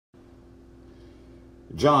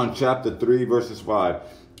John chapter 3, verses 5.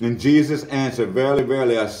 And Jesus answered, Verily,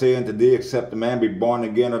 verily, I say unto thee, except a man be born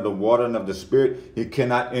again of the water and of the Spirit, he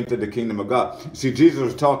cannot enter the kingdom of God. See, Jesus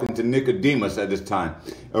was talking to Nicodemus at this time,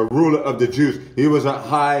 a ruler of the Jews. He was a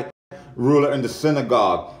high ruler in the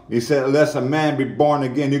synagogue. He said, unless a man be born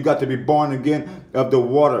again, you got to be born again of the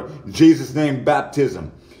water. Jesus' name,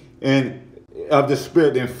 baptism, and of the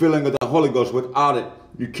Spirit, and filling of the Holy Ghost. Without it,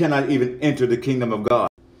 you cannot even enter the kingdom of God.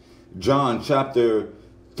 John chapter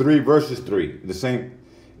 3, verses 3, the same.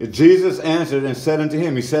 Jesus answered and said unto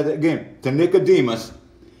him, he said it again to Nicodemus,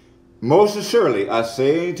 most assuredly I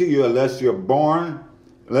say unto you, unless you're born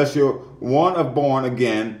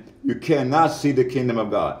again, you cannot see the kingdom of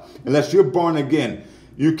God. Unless you're born again,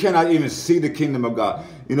 you cannot even see the kingdom of God.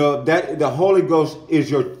 You know, that the Holy Ghost is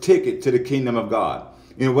your ticket to the kingdom of God.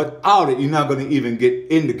 You know, without it, you're not going to even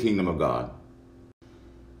get in the kingdom of God.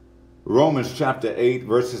 Romans chapter 8,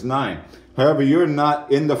 verses 9. However, you're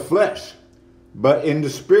not in the flesh, but in the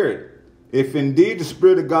Spirit. If indeed the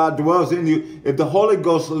Spirit of God dwells in you, if the Holy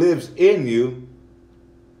Ghost lives in you,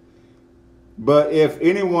 but if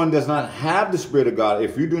anyone does not have the Spirit of God,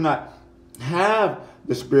 if you do not have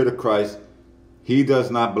the Spirit of Christ, he does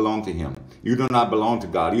not belong to him. You do not belong to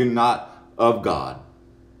God. You're not of God.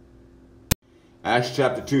 Acts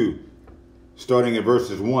chapter 2, starting at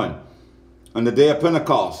verses 1. On the day of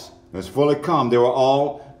Pentecost, it was fully come. They were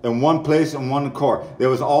all in one place and one accord. They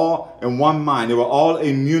was all in one mind. They were all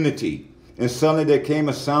in unity. And suddenly there came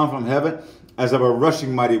a sound from heaven as of a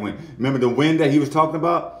rushing mighty wind. Remember the wind that he was talking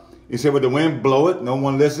about? He said, well, the wind bloweth, no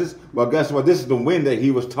one listens. Well, guess what? This is the wind that he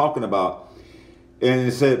was talking about. And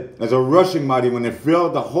it said, as a rushing mighty wind, it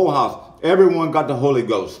filled the whole house. Everyone got the Holy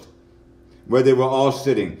Ghost where they were all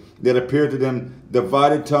sitting. There appeared to them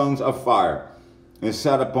divided tongues of fire and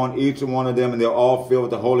sat upon each one of them. And they were all filled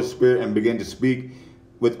with the Holy Spirit and began to speak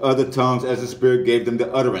with other tongues as the Spirit gave them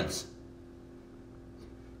the utterance.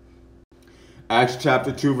 Acts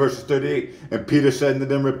chapter 2, verses 38. And Peter said unto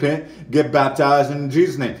them, repent, get baptized in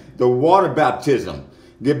Jesus' name. The water baptism.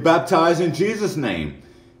 Get baptized in Jesus' name.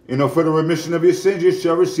 You know, for the remission of your sins, you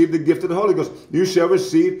shall receive the gift of the Holy Ghost. You shall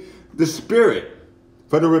receive the Spirit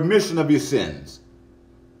for the remission of your sins.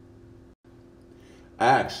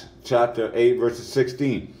 Acts chapter 8, verses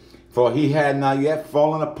 16. For he had not yet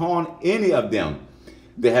fallen upon any of them.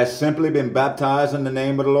 They had simply been baptized in the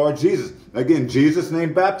name of the Lord Jesus. Again, Jesus'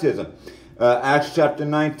 name baptism. Acts chapter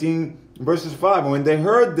 19, verses 5. When they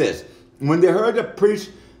heard this, when they heard the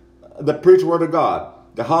preached word of God,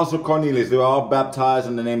 the house of Cornelius, they were all baptized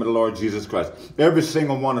in the name of the Lord Jesus Christ. Every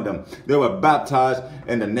single one of them, they were baptized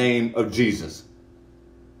in the name of Jesus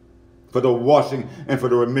for the washing and for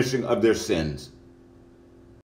the remission of their sins.